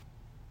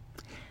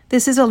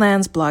This is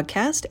Alan's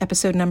blogcast,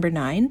 episode number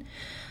 9.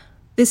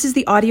 This is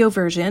the audio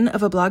version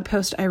of a blog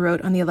post I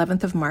wrote on the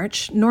 11th of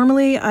March.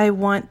 Normally, I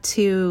want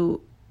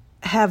to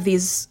have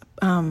these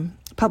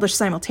published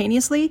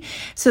simultaneously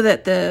so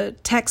that the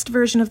text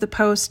version of the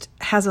post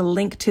has a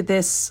link to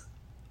this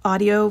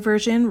audio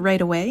version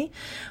right away.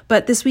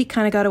 But this week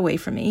kind of got away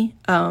from me.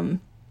 Aiden,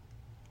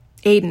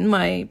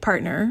 my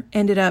partner,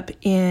 ended up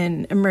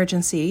in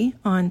emergency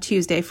on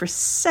Tuesday for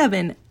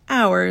 7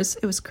 hours.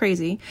 It was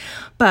crazy.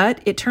 But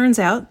it turns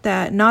out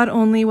that not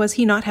only was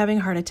he not having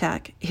a heart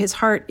attack, his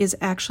heart is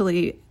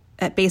actually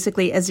at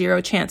basically a 0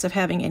 chance of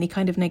having any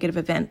kind of negative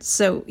event.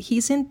 So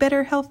he's in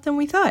better health than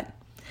we thought.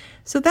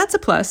 So that's a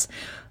plus.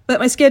 But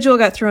my schedule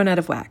got thrown out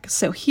of whack.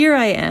 So here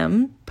I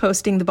am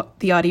posting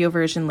the audio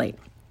version late.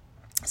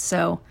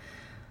 So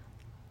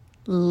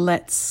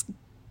let's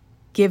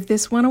give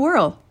this one a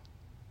whirl.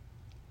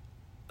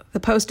 The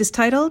post is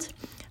titled,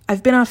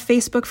 "I've been off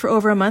Facebook for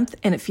over a month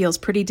and it feels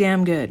pretty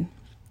damn good."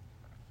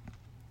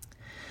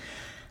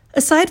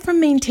 Aside from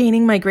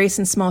maintaining my Grace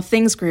in Small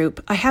Things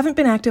group, I haven't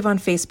been active on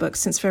Facebook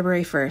since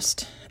February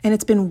 1st, and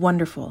it's been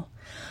wonderful.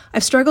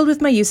 I've struggled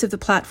with my use of the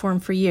platform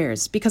for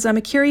years because I'm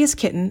a curious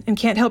kitten and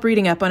can't help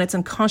reading up on its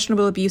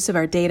unconscionable abuse of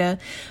our data,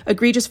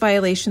 egregious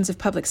violations of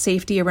public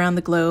safety around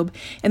the globe,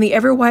 and the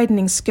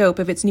ever-widening scope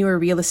of its newer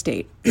real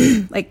estate.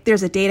 Like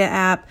there's a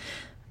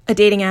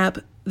dating app,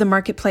 the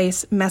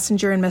marketplace,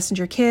 Messenger and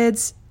Messenger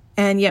Kids,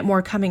 and yet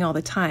more coming all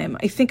the time.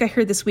 I think I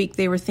heard this week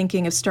they were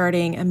thinking of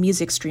starting a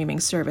music streaming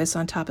service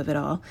on top of it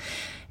all.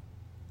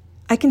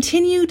 I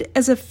continued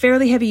as a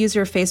fairly heavy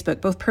user of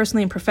Facebook, both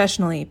personally and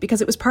professionally,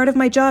 because it was part of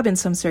my job in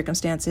some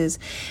circumstances,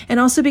 and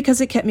also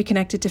because it kept me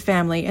connected to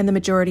family and the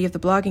majority of the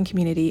blogging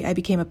community I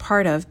became a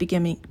part of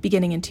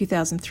beginning in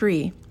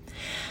 2003.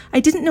 I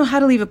didn't know how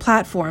to leave a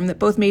platform that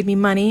both made me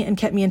money and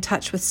kept me in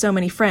touch with so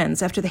many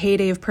friends after the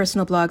heyday of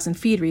personal blogs and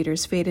feed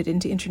readers faded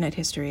into internet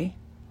history.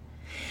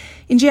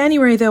 In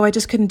January, though, I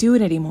just couldn't do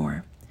it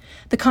anymore.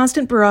 The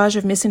constant barrage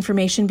of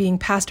misinformation being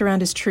passed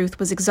around as truth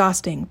was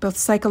exhausting, both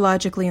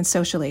psychologically and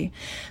socially.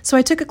 So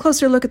I took a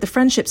closer look at the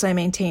friendships I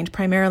maintained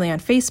primarily on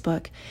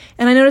Facebook,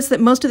 and I noticed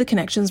that most of the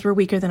connections were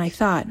weaker than I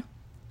thought.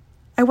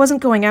 I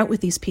wasn't going out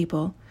with these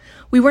people.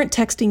 We weren't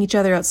texting each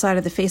other outside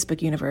of the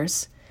Facebook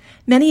universe.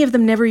 Many of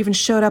them never even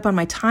showed up on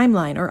my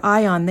timeline or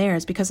I on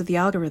theirs because of the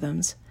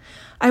algorithms.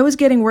 I was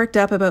getting worked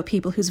up about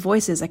people whose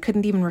voices I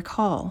couldn't even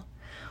recall.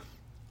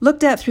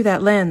 Looked at through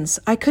that lens,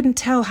 I couldn't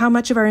tell how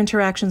much of our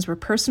interactions were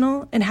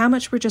personal and how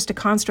much were just a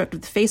construct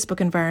of the Facebook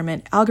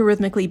environment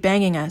algorithmically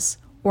banging us,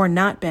 or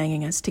not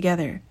banging us,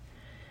 together.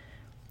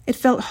 It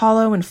felt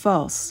hollow and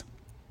false,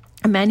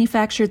 a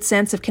manufactured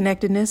sense of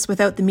connectedness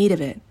without the meat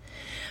of it.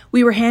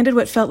 We were handed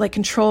what felt like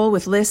control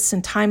with lists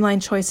and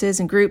timeline choices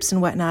and groups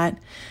and whatnot,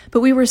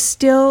 but we were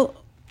still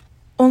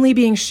only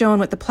being shown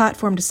what the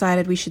platform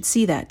decided we should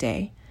see that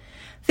day.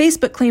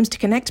 Facebook claims to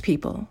connect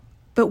people,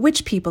 but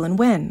which people and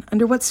when,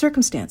 under what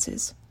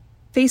circumstances?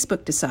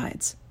 Facebook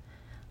decides.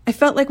 I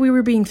felt like we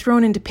were being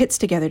thrown into pits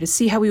together to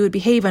see how we would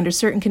behave under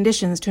certain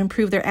conditions to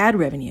improve their ad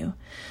revenue.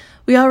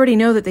 We already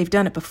know that they've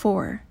done it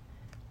before.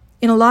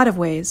 In a lot of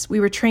ways, we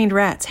were trained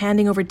rats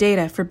handing over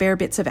data for bare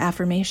bits of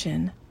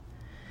affirmation.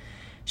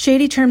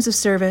 Shady terms of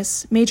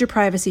service, major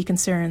privacy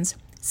concerns,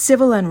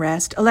 civil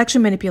unrest,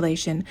 election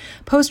manipulation,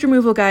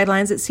 post-removal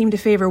guidelines that seem to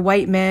favor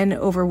white men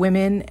over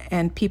women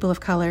and people of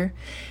color,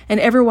 an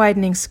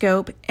ever-widening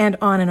scope, and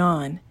on and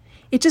on.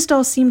 It just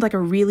all seemed like a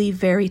really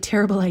very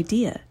terrible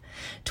idea.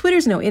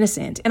 Twitter's no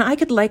innocent, and I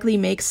could likely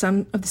make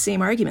some of the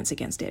same arguments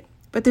against it.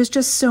 But there's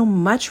just so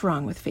much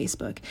wrong with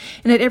Facebook,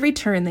 and at every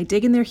turn they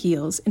dig in their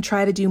heels and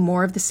try to do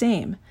more of the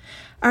same.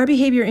 Our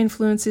behavior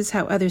influences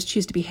how others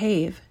choose to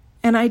behave.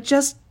 And I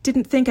just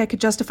didn't think I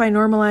could justify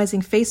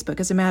normalizing Facebook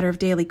as a matter of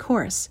daily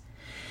course.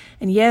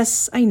 And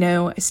yes, I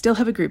know, I still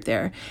have a group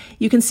there.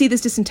 You can see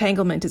this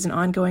disentanglement as an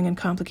ongoing and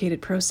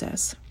complicated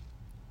process.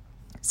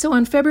 So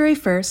on February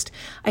 1st,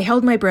 I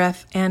held my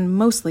breath and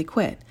mostly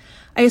quit.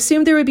 I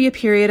assumed there would be a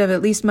period of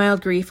at least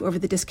mild grief over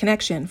the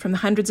disconnection from the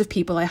hundreds of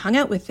people I hung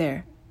out with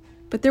there.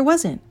 But there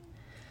wasn't.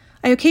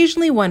 I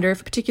occasionally wonder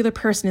if a particular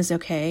person is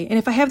okay, and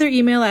if I have their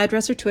email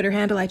address or Twitter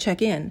handle, I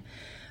check in.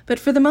 But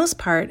for the most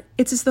part,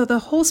 it's as though the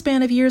whole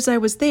span of years I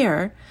was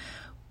there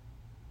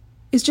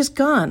is just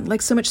gone,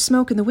 like so much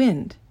smoke in the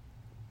wind.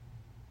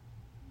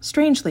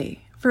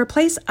 Strangely, for a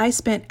place I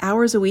spent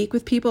hours a week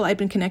with people I'd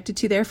been connected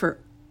to there for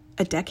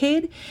a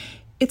decade,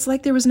 it's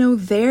like there was no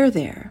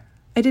there.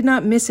 I did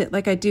not miss it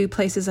like I do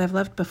places I've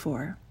loved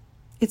before.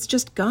 It's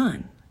just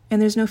gone,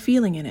 and there's no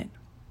feeling in it.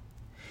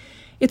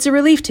 It's a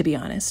relief, to be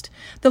honest.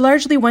 The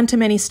largely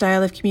one-to-many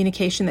style of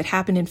communication that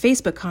happened in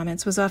Facebook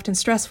comments was often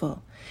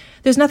stressful.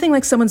 There's nothing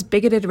like someone's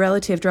bigoted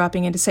relative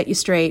dropping in to set you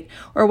straight,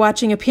 or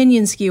watching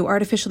opinion skew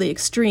artificially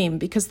extreme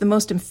because the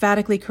most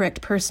emphatically correct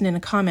person in a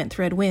comment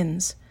thread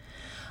wins.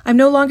 I'm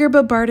no longer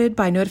bombarded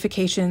by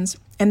notifications,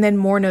 and then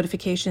more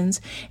notifications,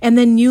 and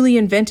then newly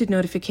invented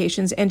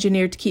notifications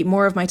engineered to keep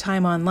more of my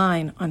time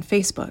online on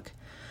Facebook.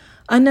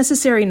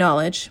 Unnecessary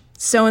knowledge,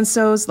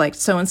 So-and-so's liked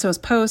so-and-so's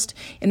post,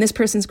 and this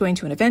person's going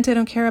to an event I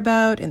don't care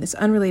about, and this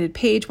unrelated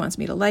page wants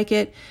me to like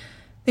it.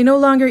 They no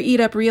longer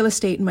eat up real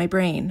estate in my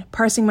brain,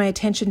 parsing my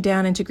attention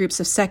down into groups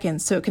of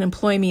seconds so it can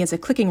employ me as a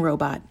clicking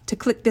robot to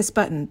click this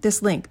button,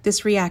 this link,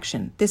 this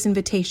reaction, this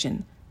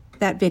invitation,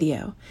 that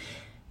video.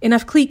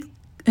 Enough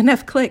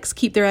clicks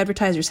keep their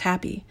advertisers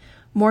happy.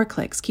 More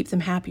clicks keep them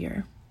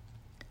happier.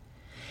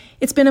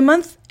 It's been a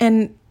month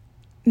and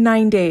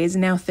 9 days,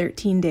 now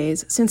 13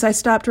 days, since I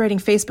stopped writing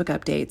Facebook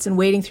updates and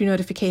wading through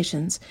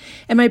notifications,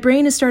 and my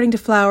brain is starting to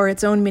flower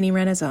its own mini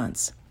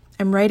renaissance.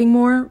 I'm writing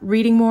more,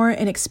 reading more,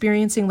 and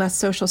experiencing less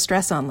social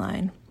stress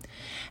online.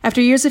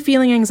 After years of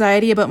feeling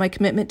anxiety about my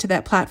commitment to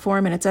that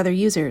platform and its other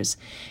users,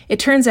 it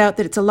turns out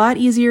that it's a lot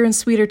easier and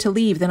sweeter to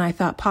leave than I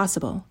thought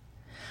possible.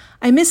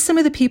 I miss some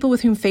of the people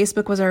with whom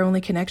Facebook was our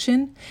only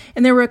connection,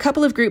 and there were a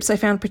couple of groups I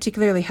found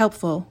particularly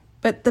helpful,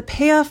 but the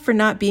payoff for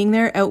not being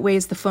there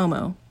outweighs the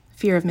FOMO,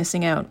 fear of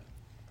missing out.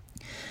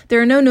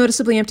 There are no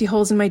noticeably empty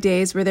holes in my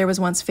days where there was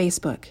once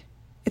Facebook.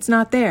 It's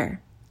not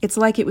there. It's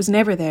like it was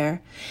never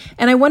there.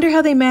 And I wonder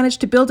how they managed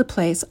to build a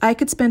place I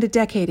could spend a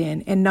decade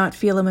in and not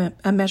feel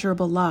a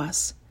measurable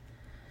loss.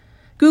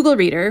 Google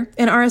Reader,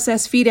 an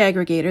RSS feed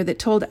aggregator that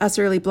told us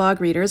early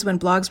blog readers when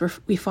blogs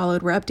we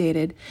followed were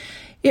updated,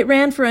 it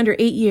ran for under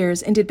 8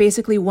 years and did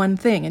basically one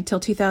thing until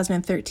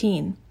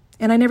 2013,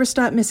 and I never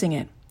stopped missing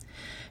it.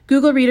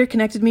 Google Reader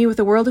connected me with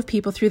a world of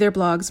people through their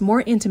blogs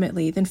more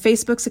intimately than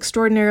Facebook's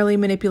extraordinarily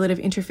manipulative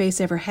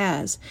interface ever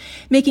has,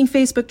 making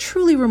Facebook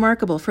truly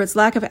remarkable for its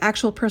lack of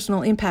actual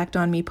personal impact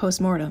on me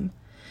post-mortem.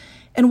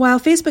 And while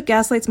Facebook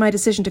gaslights my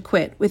decision to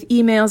quit with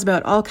emails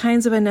about all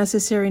kinds of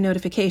unnecessary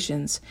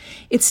notifications,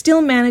 it's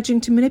still managing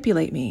to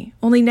manipulate me,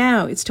 only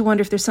now it's to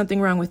wonder if there's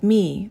something wrong with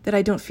me that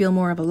I don't feel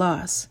more of a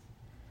loss.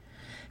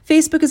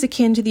 Facebook is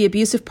akin to the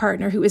abusive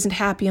partner who isn't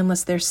happy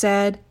unless they're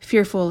sad,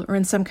 fearful, or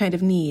in some kind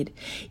of need,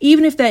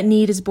 even if that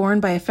need is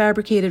borne by a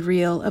fabricated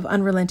reel of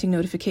unrelenting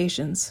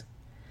notifications.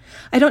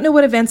 I don't know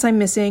what events I'm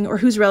missing or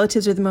whose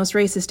relatives are the most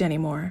racist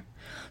anymore,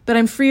 but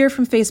I'm freer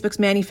from Facebook's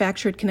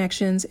manufactured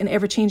connections and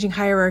ever-changing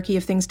hierarchy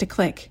of things to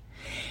click,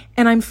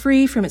 and I'm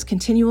free from its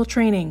continual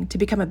training to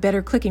become a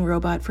better clicking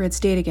robot for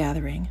its data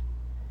gathering.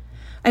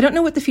 I don't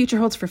know what the future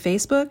holds for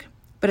Facebook,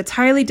 but it's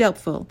highly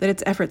doubtful that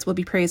its efforts will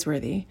be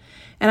praiseworthy,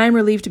 and I'm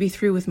relieved to be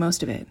through with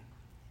most of it.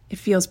 It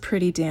feels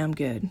pretty damn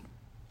good.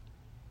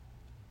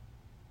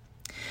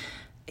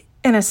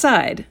 An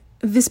aside,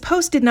 this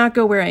post did not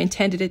go where I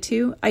intended it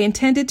to. I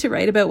intended to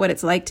write about what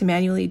it's like to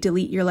manually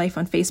delete your life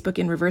on Facebook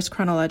in reverse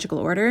chronological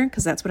order,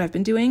 because that's what I've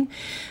been doing,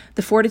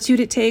 the fortitude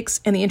it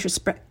takes, and the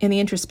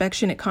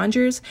introspection it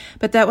conjures,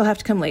 but that will have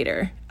to come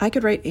later. I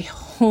could write a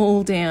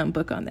whole damn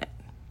book on that.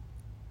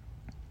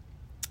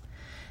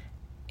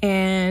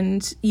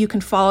 And you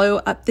can follow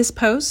up this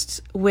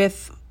post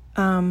with,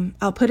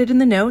 I'll put it in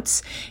the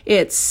notes.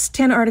 It's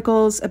 10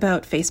 articles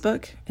about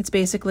Facebook. It's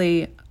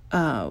basically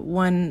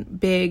one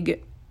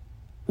big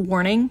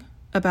warning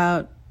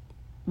about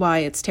why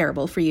it's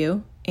terrible for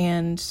you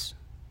and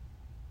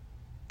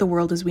the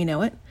world as we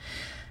know it.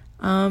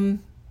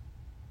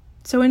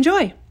 So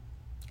enjoy,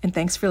 and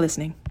thanks for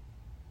listening.